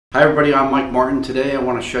Hi everybody, I'm Mike Martin. Today I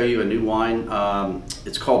want to show you a new wine.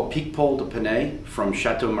 It's called Picpoul De Pinet from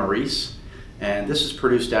Chateau Maurice, and this is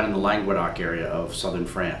produced down in the Languedoc area of southern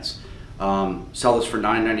France. Sell this for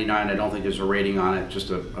 $9.99. I don't think there's a rating on it, just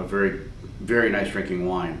a very nice drinking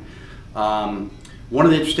wine. One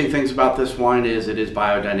of the interesting things about this wine is it is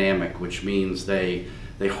biodynamic, which means they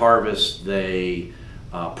harvest, they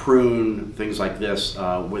prune, things like this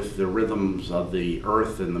with the rhythms of the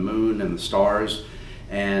earth and the moon and the stars.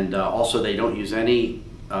 And also they don't use any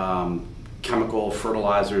chemical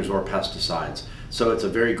fertilizers or pesticides. So it's a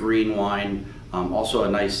very green wine, also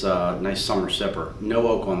a nice summer sipper. No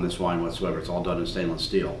oak on this wine whatsoever, it's all done in stainless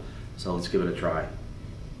steel. So let's give it a try.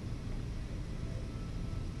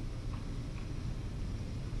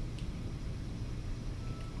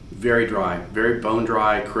 Very dry, very bone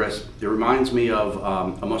dry, crisp. It reminds me of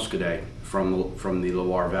a muscadet from the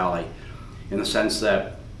Loire Valley, in the sense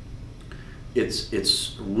that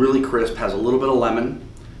it's really crisp, has a little bit of lemon.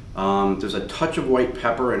 There's a touch of white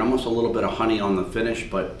pepper and almost a little bit of honey on the finish,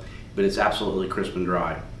 but it's absolutely crisp and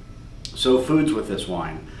dry. So foods with this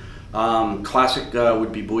wine. Classic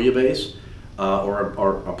would be bouillabaisse,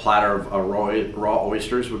 or a platter of raw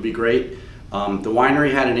oysters would be great. The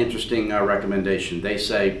winery had an interesting recommendation. They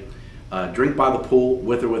say, drink by the pool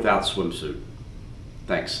with or without swimsuit.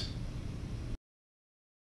 Thanks.